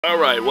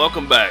Alright,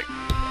 welcome back.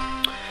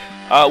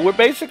 We're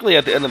basically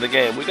at the end of the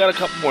game. We got a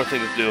couple more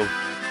things to do.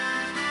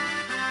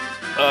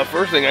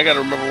 First thing, I gotta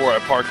remember where I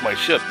parked my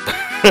ship.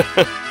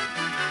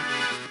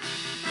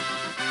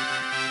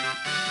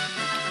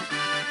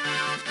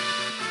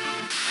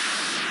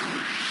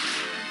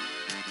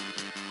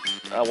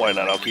 Why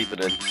not? I'll keep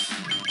it in.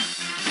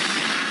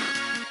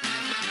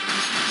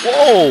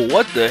 Whoa,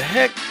 what the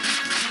heck?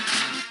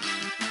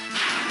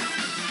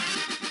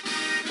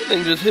 That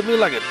thing just hit me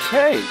like a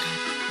tank.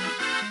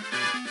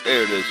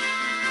 There it is.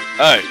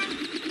 Alright.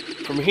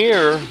 From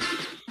here...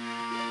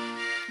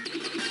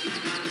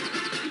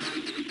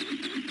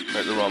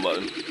 Right, the wrong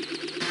button.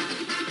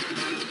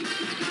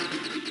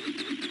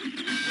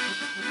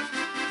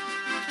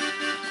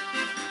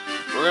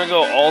 We're gonna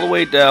go all the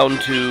way down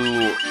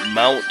to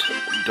Mount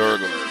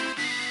Durgar.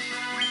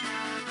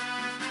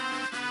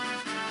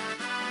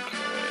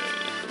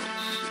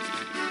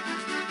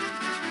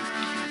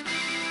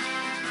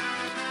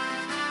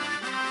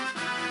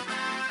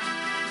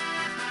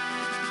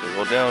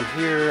 Go down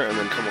here and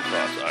then come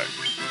across. Alright.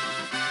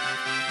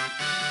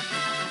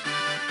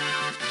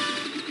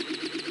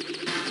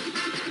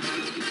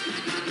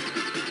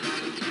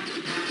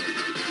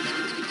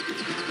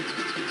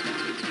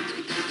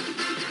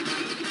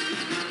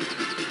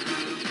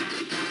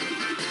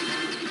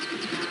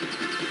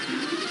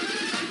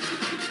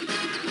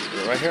 Is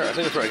it right here? I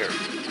think it's right here.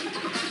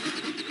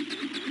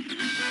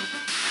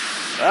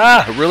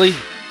 Ah, really?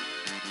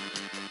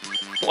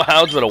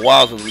 Wow, it's been a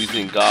while since we've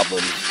seen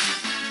goblins.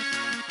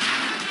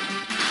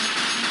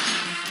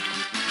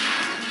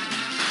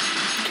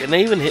 Can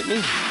they even hit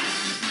me?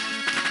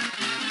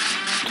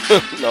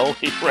 No,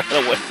 he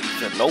ran away. He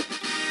said nope.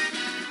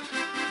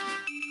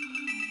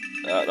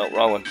 No,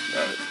 wrong one.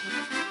 Alright.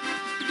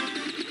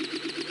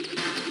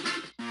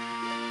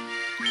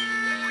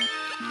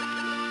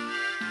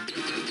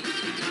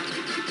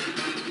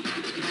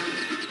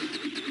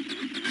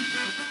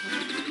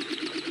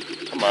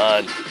 Come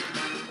on.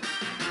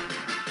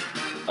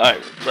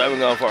 Alright, so I haven't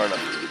gone far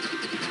enough.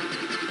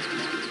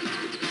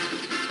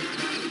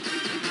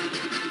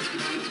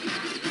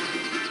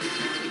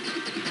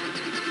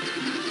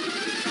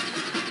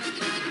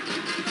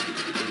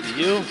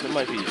 You? It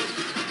might be you.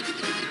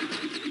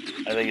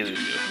 I think it is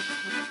you.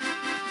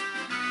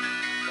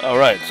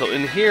 Alright, so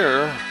in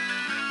here,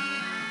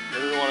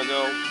 where do we want to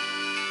go?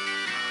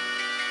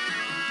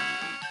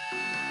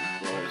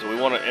 Alright, so we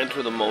want to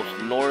enter the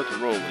most north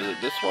room. Is it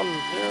this one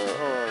here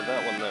or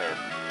that one there?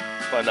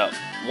 Let's find out.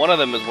 One of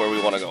them is where we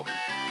want to go.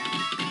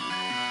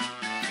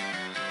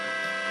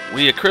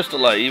 We a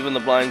crystallite, even the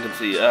blind can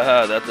see.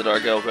 Aha, that's a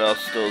dark elf house.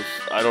 Still,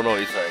 I don't know what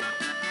he's saying.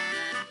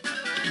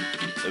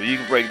 If you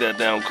can break that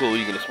down, cool,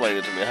 you can explain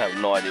it to me. I have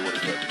no idea what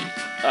it says.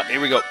 Here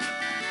we go.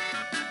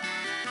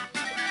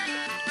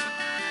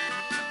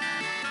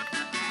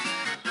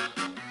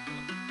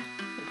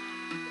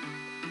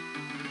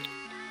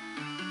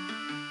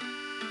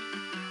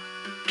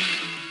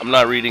 I'm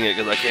not reading it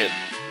because I can't.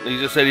 He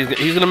just said he's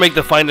going to make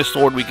the finest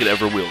sword we could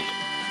ever wield.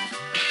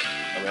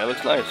 I mean, that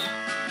looks nice.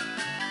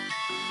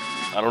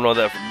 I don't know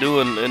that for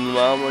doing in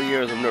my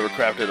years, I've never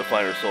crafted a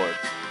finer sword.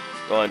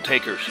 Go on,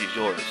 take her, she's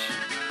yours.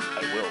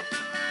 I will.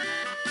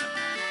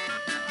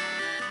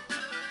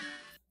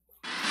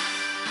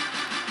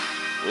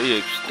 We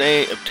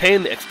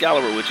obtain the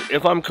Excalibur, which,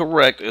 if I'm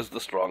correct, is the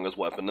strongest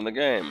weapon in the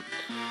game.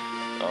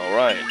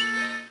 Alright.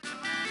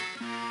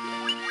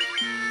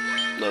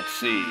 Let's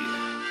see.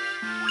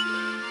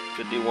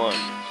 51.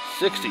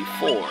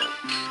 64.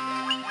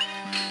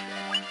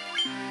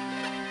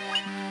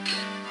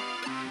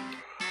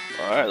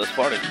 Alright, let's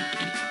party.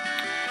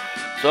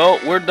 So,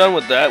 we're done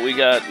with that.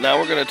 Now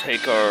we're going to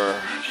take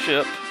our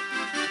ship.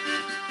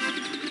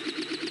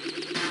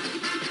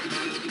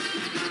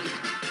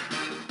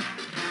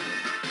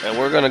 And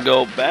we're going to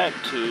go back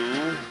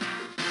to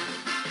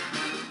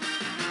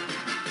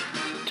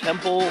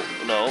Temple,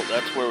 no,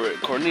 that's where we're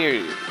at,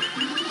 Cornelius.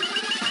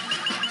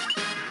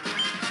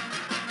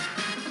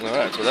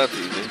 Alright, so that's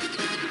easy.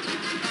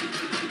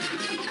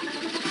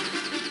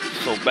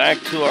 So back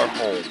to our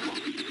home.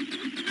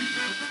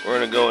 We're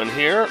going to go in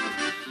here.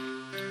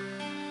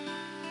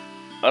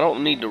 I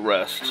don't need to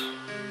rest,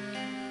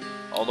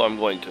 although I'm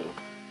going to.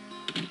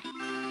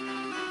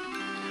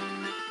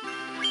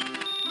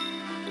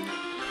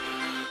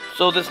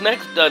 So this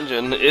next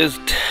dungeon is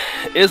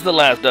the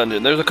last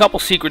dungeon. There's a couple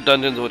secret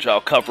dungeons which I'll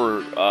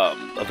cover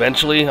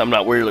eventually. I'm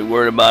not really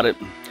worried about it.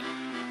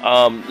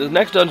 This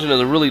next dungeon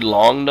is a really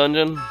long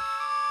dungeon.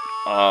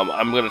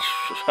 I'm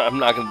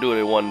not gonna do it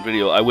in one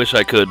video. I wish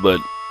I could, but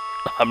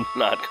I'm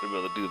not gonna be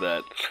able to do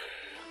that.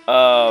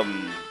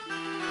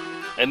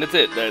 And that's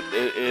it.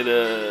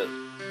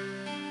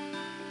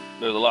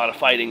 There's a lot of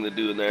fighting to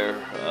do in there.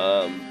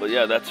 But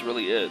yeah, that's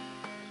really it.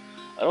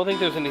 I don't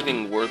think there's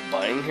anything worth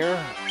buying here.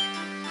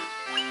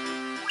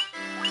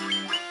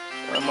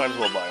 I might as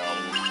well buy all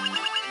of them.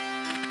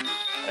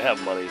 I have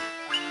money.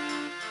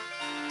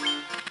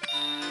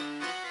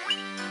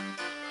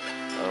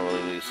 I don't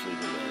really need sleeping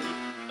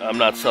bag. I'm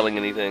not selling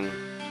anything.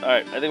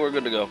 Alright, I think we're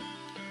good to go.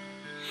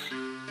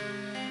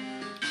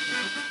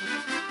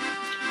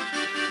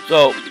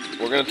 So,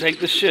 we're going to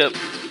take the ship.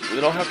 We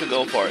don't have to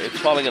go far. It's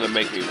probably going to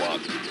make me walk.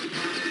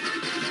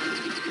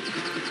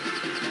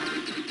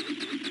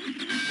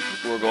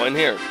 We're going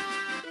here.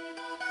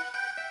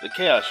 The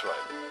Chaos Shrine.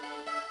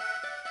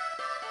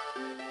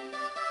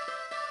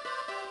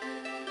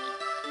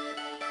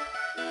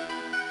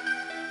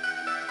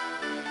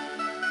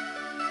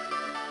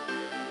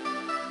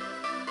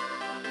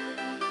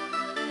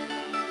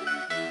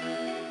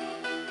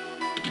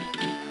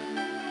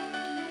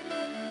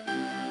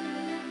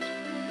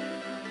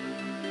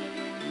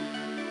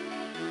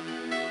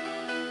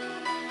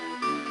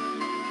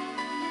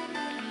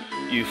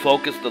 You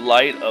focus the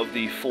light of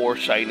the 4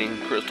 shining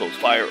crystals,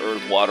 fire,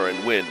 earth, water,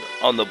 and wind,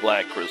 on the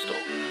black crystal.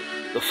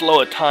 The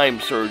flow of time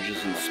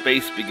surges and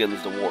space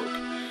begins to warp.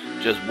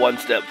 Just one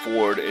step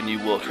forward and you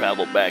will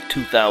travel back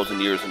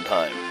 2,000 years in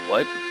time.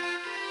 What?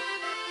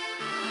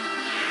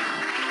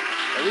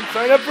 I didn't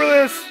sign up for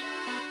this!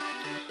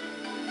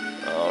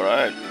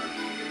 Alright.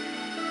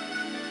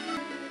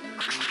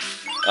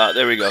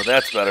 There we go.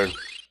 That's better.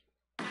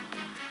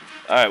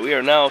 Alright, we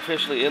are now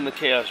officially in the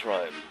Chaos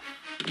Shrine.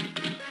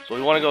 So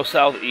we want to go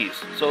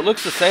southeast. So it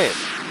looks the same,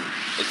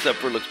 except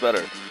for it looks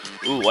better.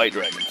 Ooh, white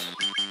dragons.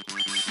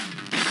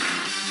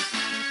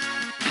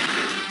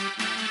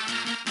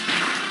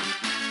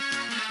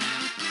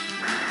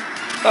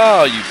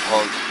 Oh, you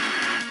punk.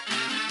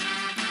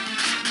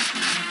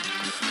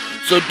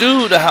 So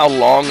due to how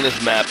long this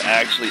map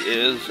actually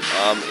is,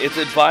 it's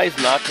advised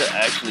not to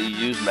actually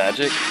use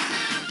magic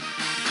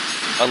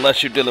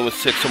unless you're dealing with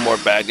 6 or more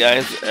bad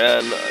guys,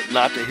 and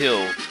not to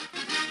heal.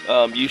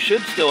 You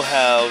should still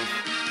have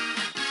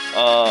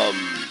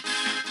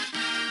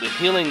the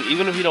healing,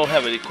 even if you don't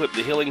have it equipped,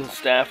 the healing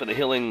staff and the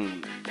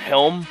healing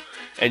helm,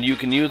 and you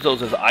can use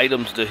those as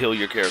items to heal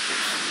your characters.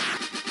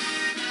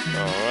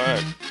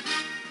 Alright.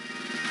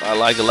 I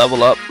like to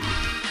level up.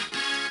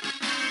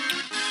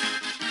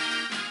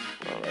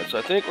 Alright, so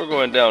I think we're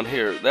going down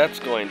here. That's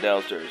going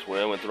downstairs.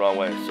 Well, I went the wrong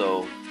way,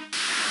 so...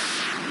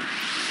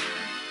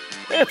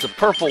 It's a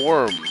purple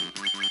worm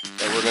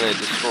that we're going to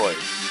destroy.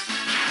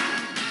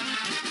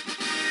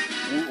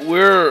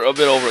 We're a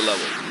bit over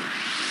leveled.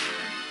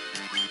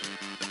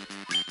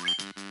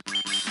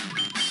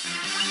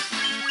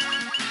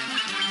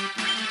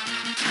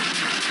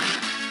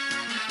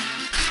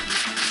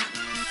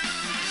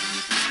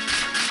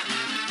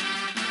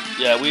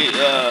 Yeah, we're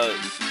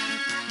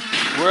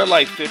at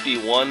like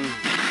 51.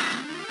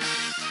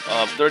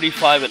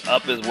 35 and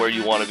up is where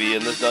you want to be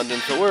in this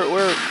dungeon, so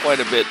we're quite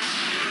a bit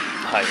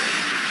higher.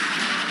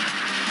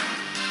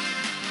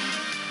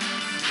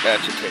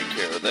 That should take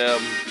care of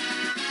them.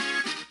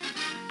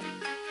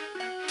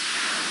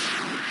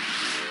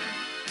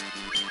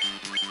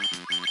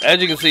 As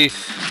you can see,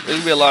 there's going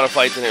to be a lot of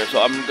fights in here,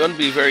 so I'm going to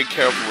be very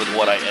careful with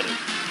what I edit.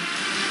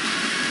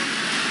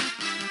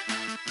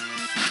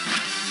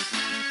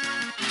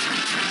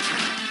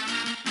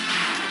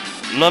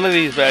 None of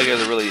these bad guys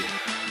are really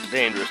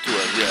dangerous to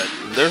us yet.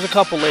 There's a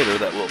couple later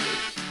that will be.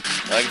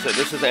 Like I said,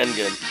 this is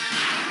endgame.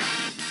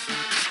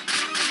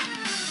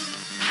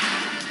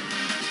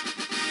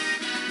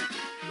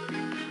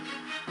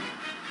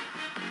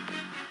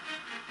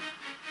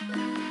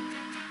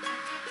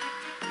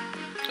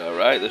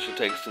 Alright, this should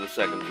take us to the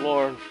 2nd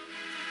floor.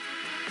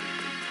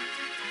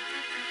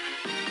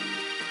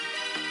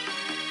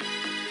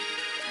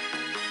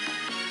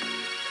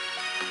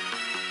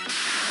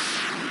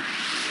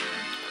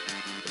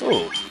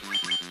 Oh.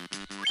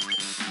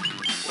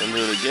 And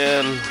do it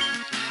again.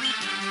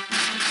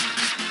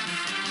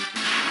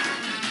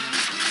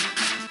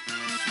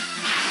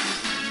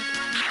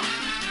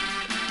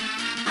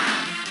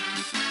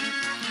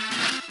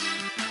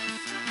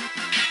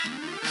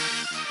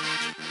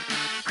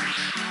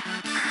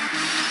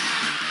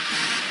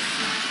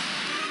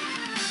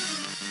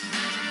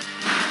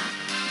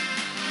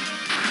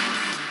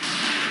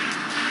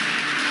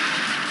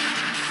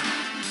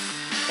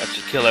 That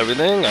should kill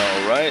everything.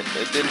 Alright.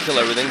 It didn't kill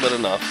everything, but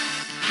enough.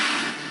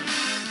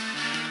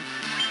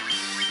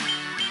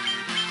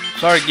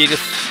 Sorry, Gigas.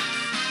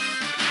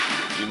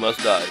 You must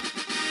die.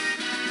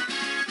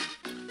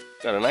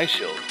 Got a nice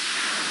shield.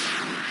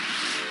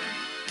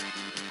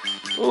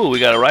 Ooh, we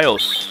got a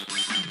Rios.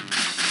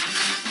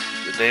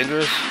 Is it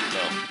dangerous? No.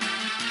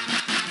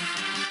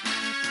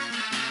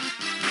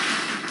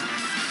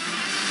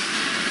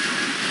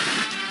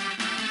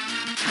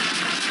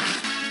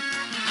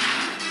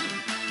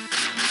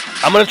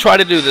 I'm gonna try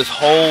to do this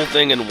whole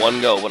thing in one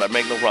go, but I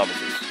make no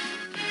promises.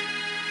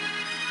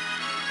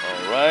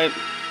 Alright.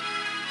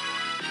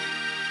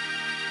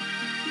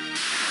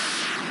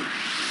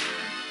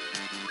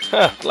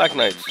 Ha, Black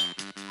Knights.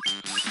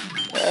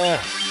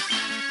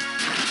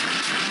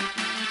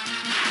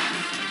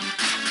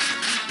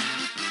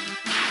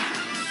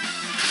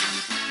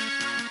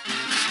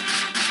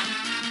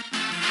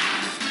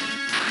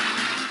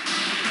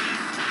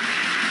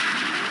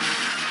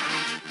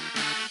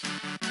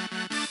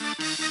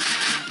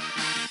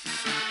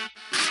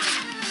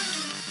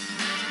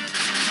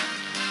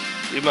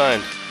 Do you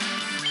mind?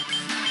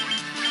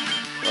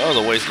 Oh,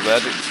 the waste of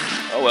magic.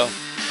 Oh well.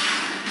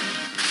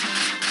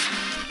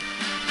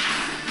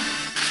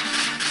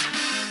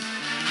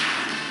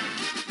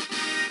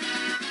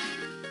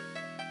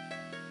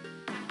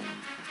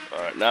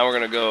 now we're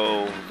gonna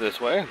go this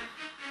way.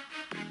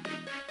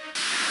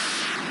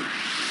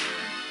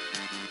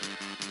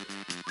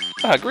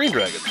 Ah, green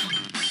dragons.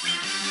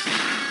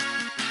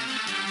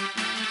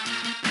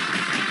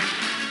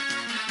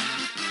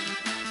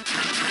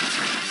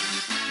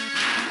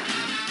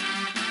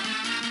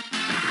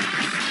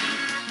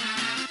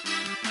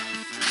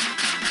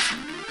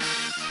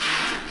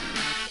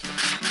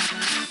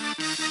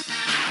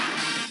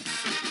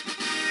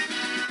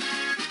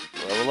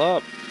 Level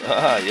up.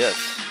 Ah,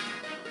 yes.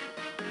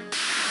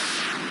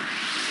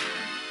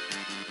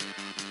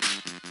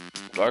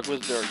 Dark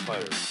was Dark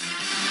Fighter.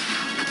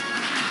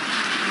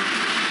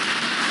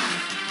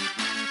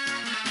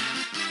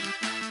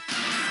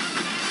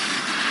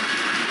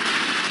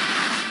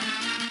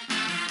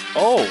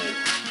 Oh!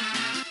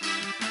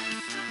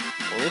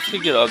 Well, this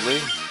could get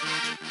ugly.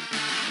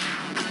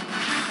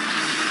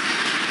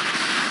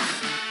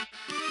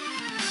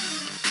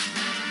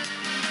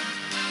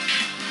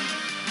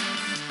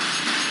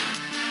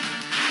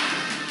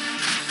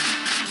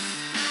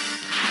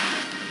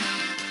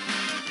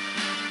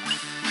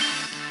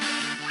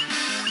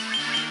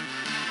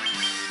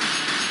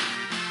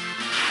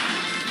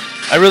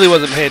 I really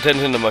wasn't paying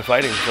attention to my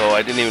fighting, so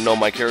I didn't even know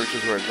my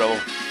characters were in trouble.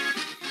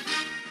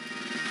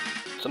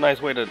 It's a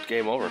nice way to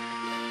game over.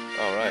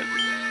 Alright.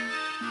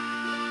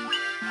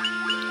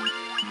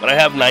 But I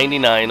have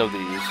 99 of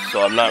these,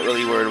 so I'm not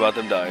really worried about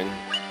them dying.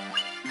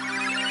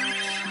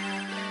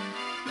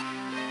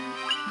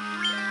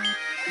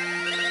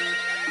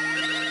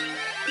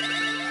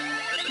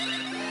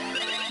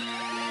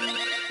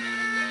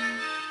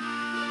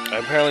 I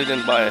apparently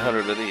didn't buy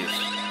 100 of these.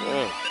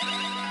 Oh.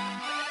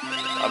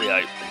 I'll be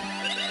alright.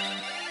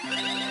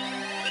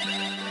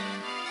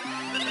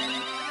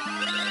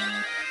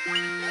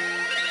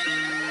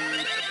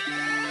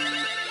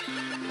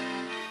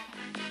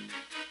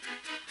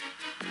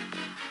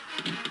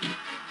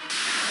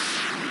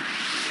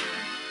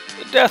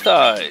 Death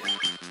Eye!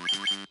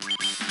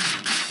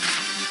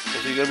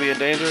 Is he gonna be in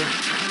danger?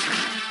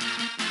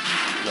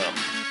 No.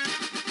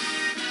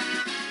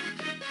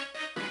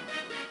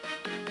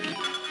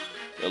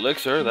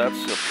 Elixir, that's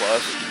a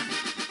plus.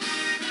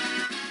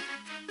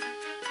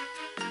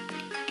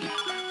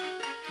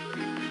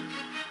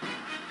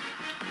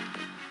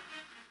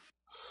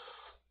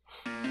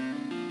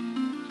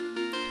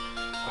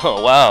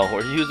 Oh wow,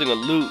 we're using a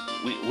loot.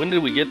 When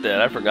did we get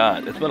that? I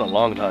forgot. It's been a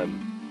long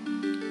time.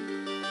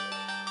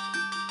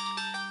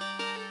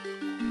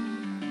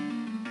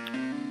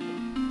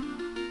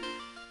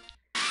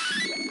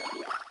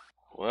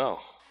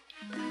 Well,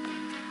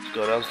 let's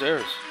go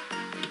downstairs.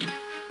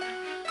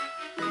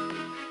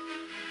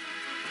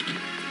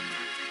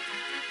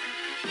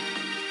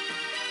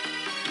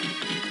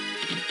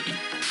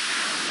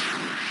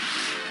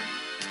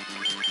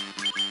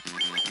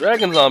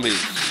 Dragon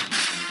zombies.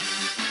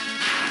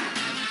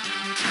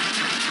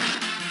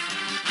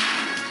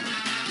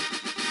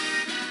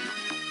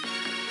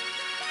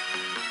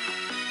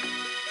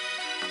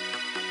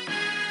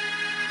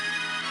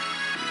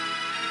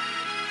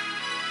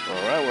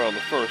 Alright, we're on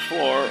the first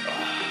floor.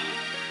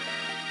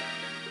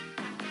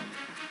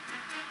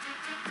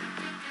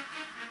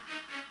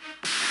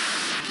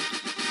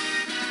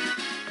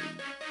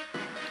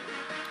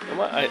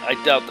 I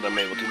doubt that I'm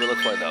able to, but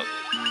let's find out.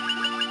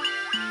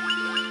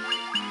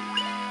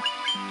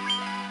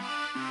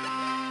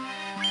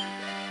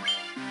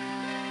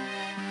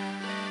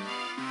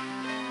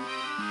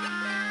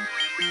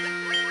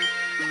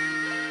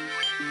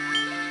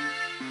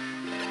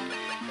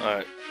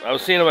 Alright, I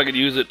was seeing if I could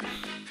use it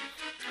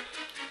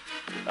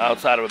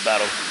outside of a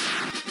battle.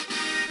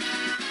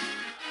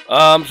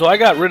 So I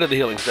got rid of the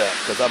healing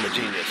staff because I'm a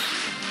genius.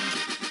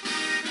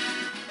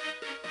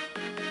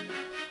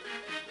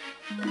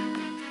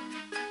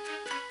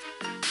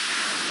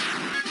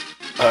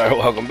 Alright,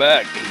 welcome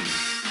back.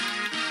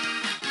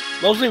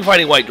 Mostly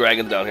fighting white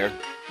dragons down here.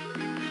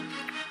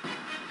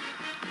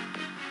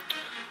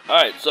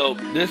 Alright, so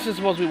this is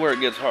supposed to be where it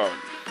gets hard.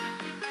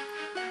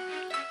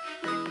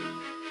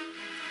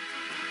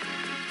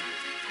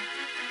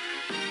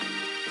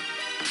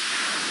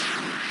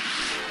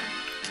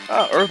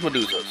 Ah, Earth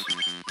Medusas.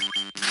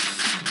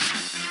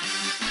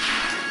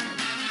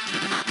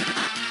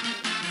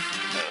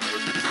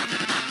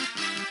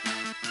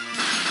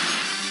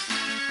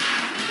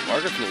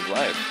 Marcus needs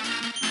life.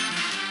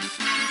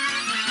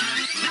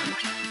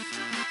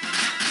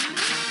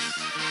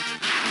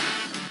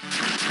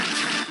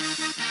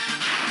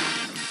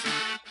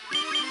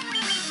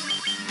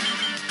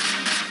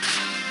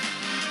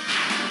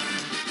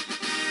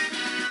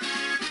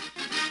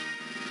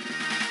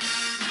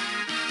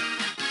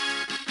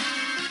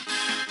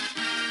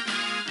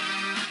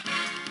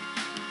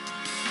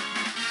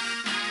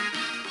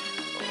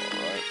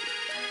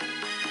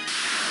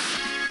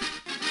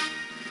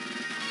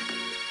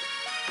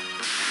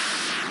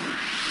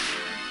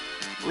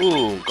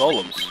 Ooh,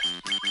 golems.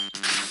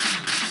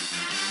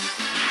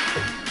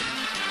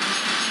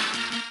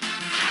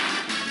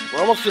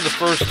 We're almost to the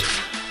first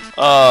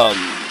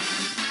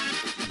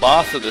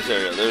boss of this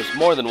area. There's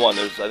more than one.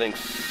 There's, I think,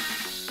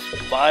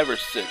 5 or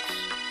 6.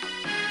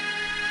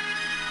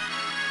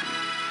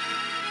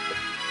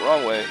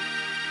 wrong way.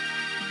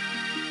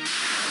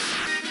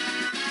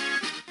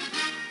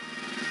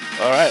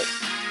 Alright.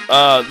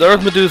 The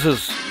Earth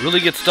Medusas really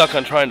get stuck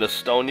on trying to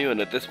stone you,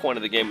 and at this point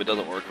of the game it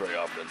doesn't work very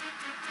often.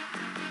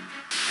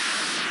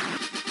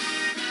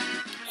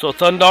 So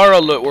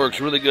Thundara works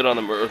really good on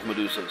the Earth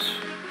Medusas.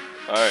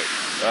 Alright.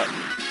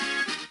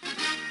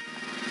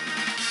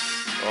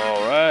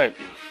 Alright.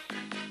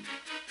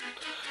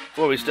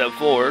 Before we step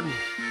forward,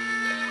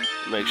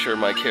 make sure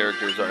my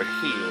characters are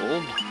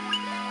healed.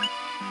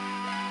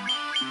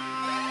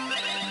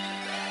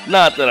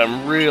 Not that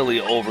I'm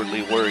really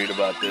overly worried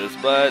about this,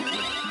 but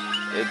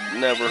it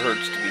never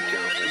hurts to be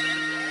careful.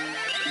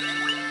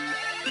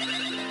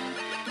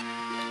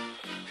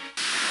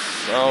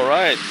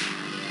 Alright.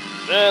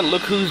 And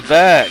look who's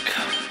back.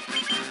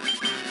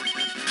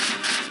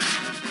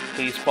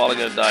 He's probably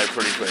gonna die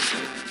pretty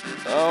quickly.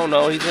 Oh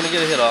no, he's gonna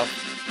get a hit off.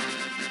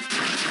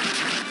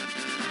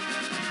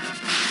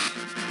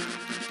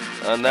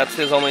 And that's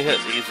his only hit.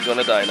 He's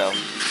gonna die now.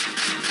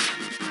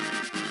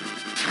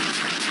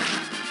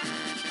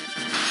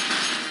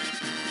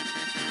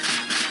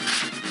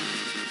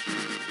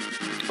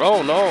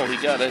 Oh no, he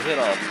got a hit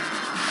off.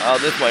 Oh,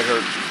 this might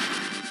hurt.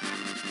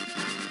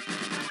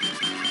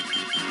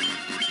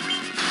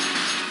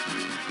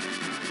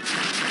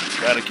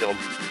 Gotta kill him.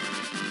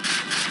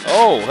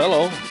 Oh,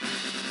 hello.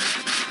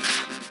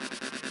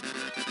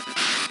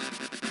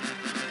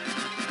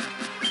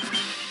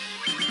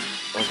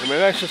 Okay,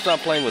 maybe I should stop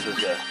playing with this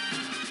guy.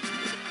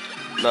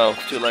 No,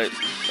 it's too late.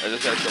 I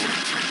just gotta kill him.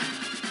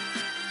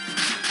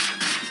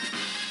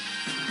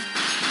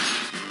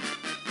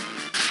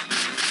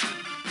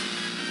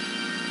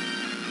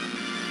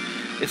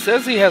 It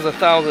says he has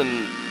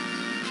 1,000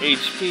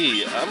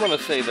 HP. I'm gonna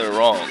say they're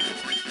wrong.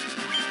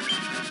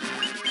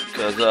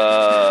 Because,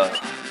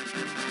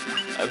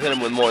 I've hit him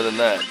with more than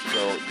that.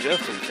 So,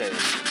 just in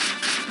case.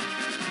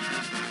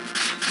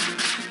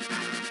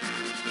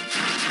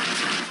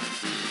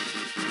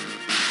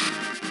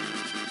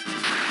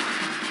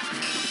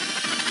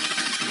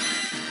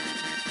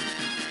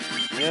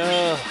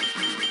 Yeah,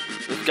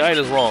 this guide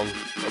is wrong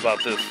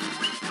about this.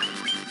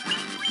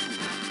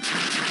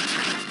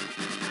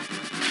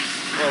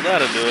 Well,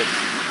 that'll do it.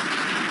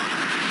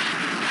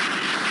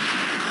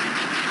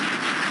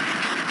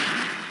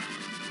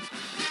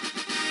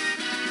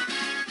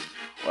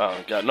 Wow,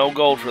 got no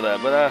gold for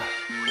that, but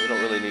we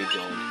don't really need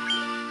gold.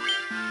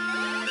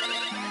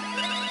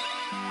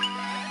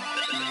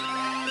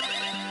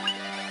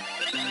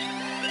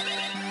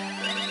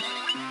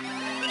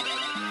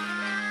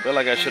 Feel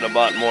like I should have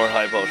bought more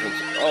high potions.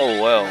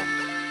 Oh well.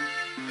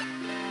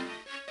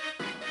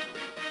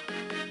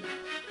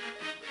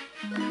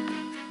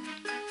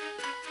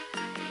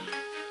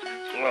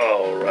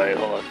 Alright,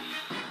 hold on.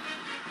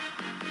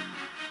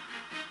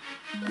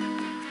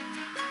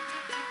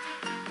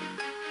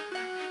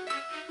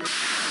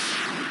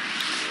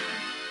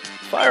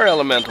 Fire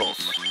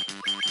elementals.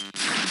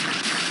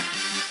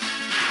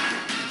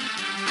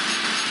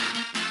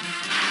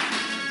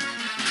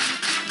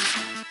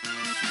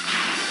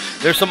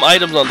 There's some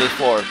items on this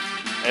floor,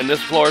 and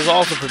this floor is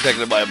also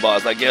protected by a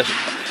boss.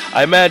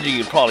 I imagine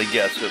you can probably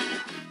guess who.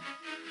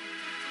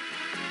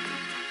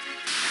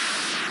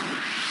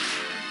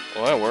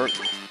 Well, that worked.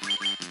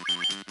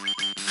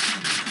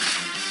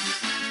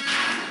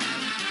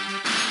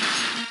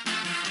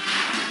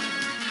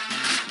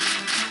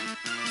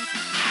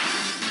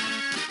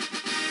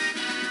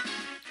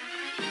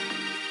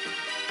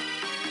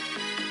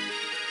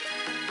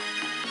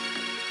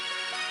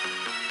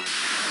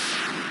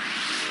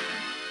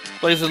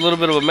 Place is a little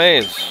bit of a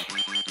maze.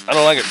 I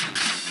don't like it.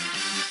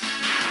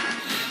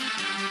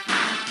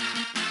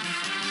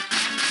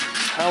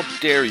 How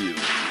dare you?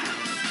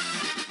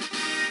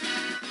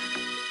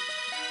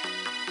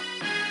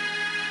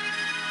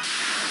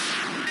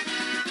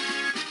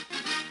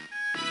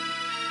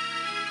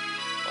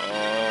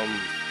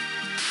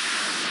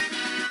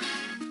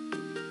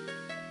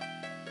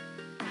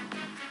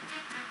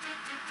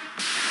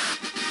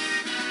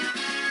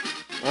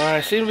 I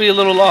seem to be a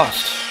little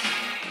lost.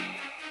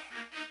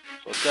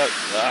 What's that?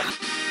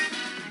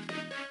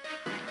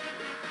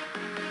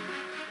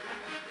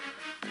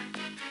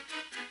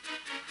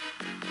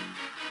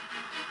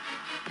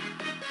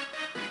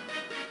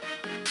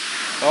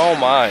 Oh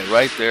my,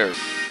 right there.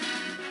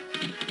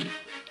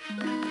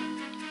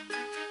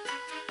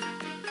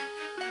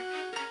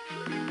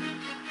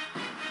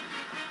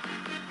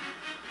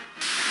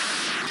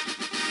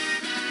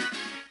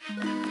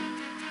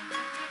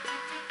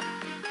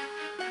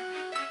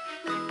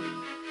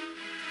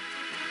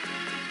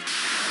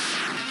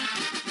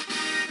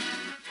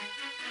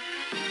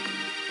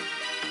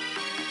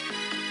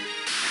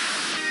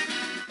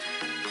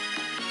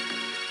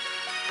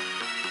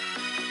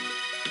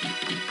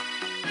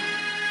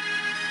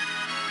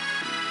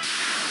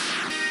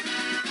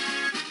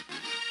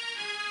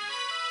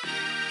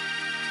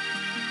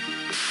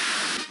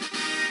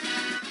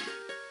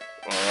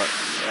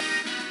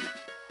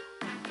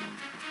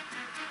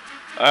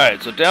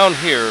 Alright, so down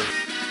here,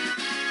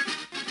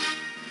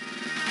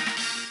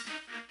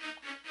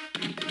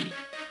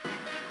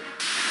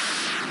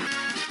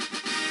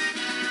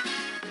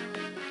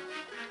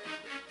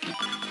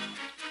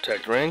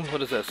 Protect ring? What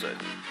does that say?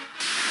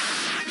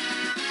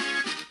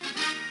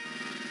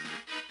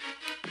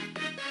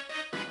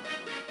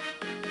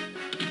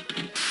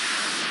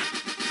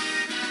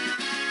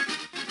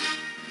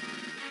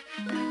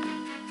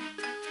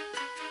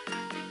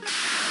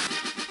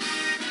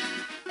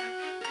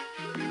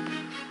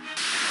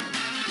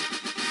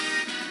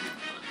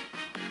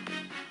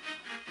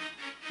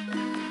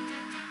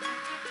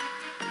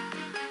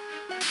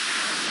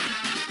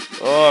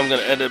 Oh, I'm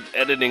gonna end up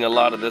editing a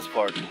lot of this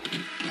part.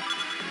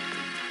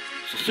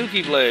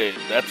 Suzuki blade.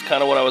 That's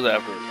kind of what I was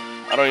after.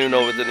 I don't even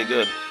know if it's any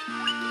good.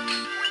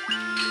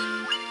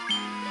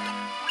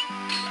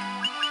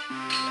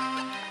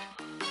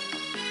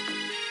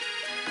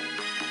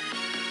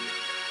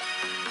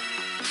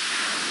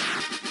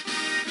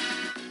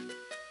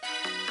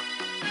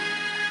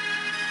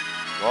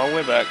 Long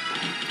way back.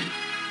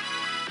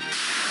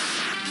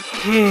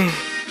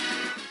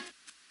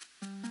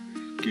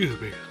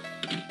 Excuse me.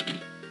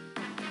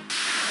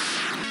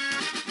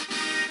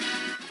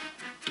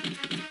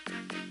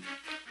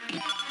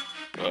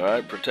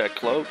 Alright, protect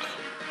cloak.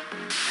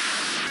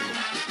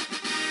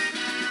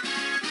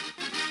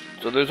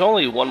 So there's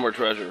only one more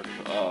treasure,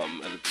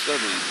 and it's gonna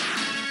be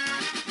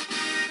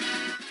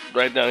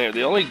right down here.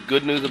 The only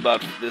good news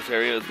about this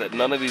area is that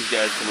none of these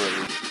guys can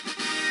really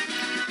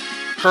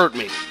hurt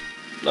me.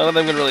 None of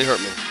them can really hurt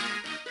me.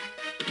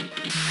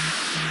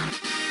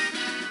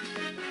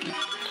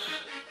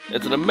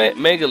 It's an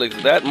mega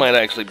elixir. That might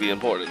actually be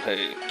important.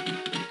 Hey,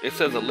 it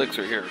says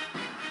elixir here.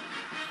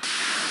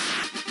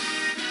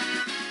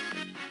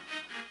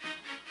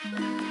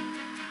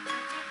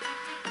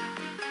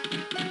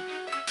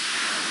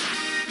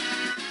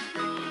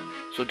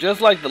 So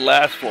just like the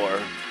last floor,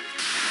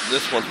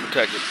 this one's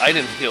protected. I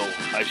didn't heal.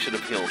 I should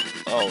have healed.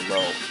 Oh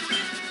no.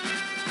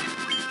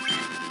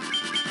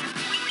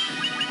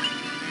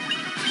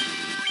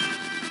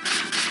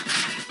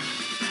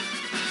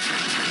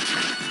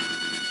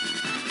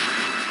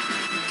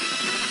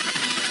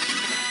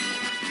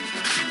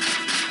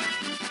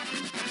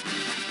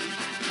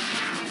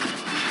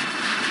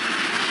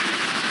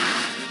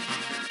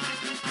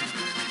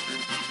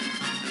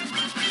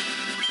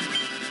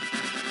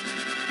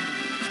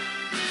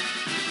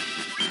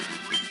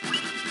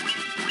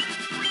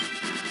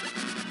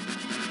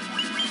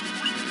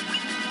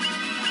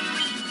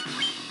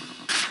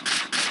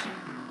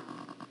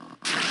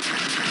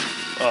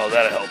 Oh,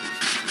 that'll help.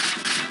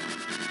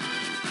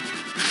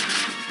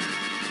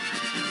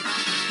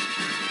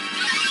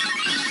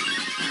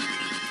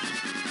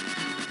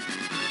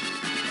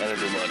 That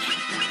didn't do much.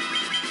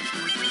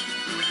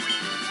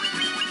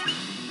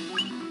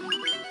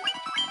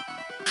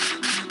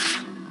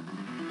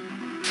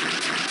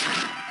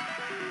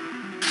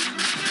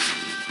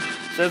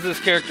 Says this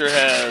character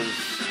has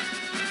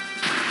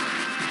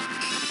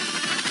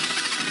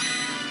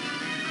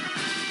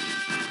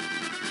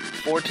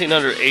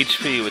 1400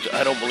 HP, which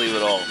I don't believe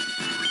at all.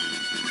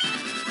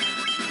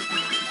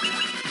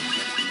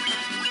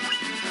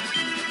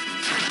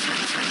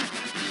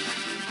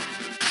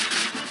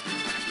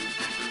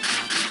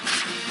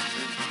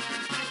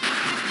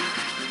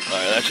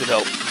 Alright, that should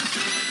help.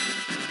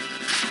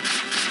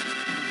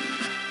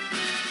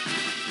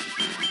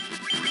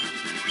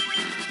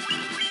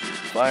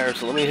 Fire,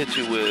 so let me hit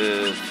you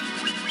with...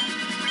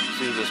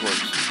 see if this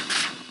works.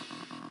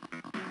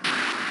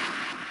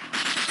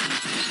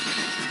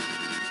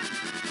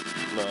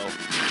 No.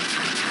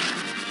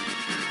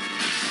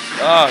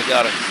 Ah,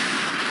 got it.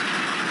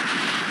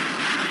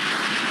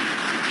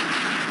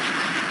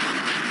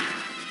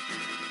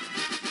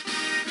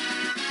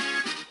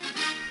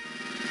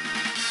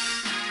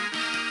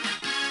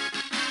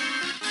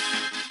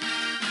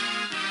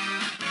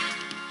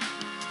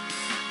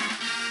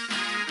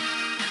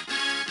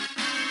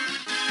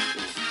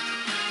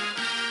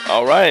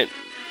 All right.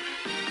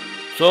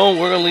 So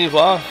we're gonna leave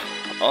off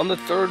on the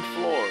 3rd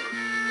floor.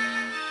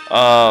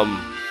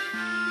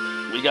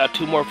 We got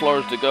 2 more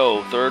floors to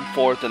go, 3rd,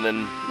 4th, and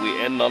then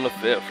we end on the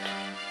 5th.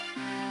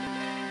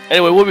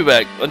 Anyway, we'll be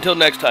back. Until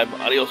next time,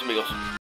 adios amigos.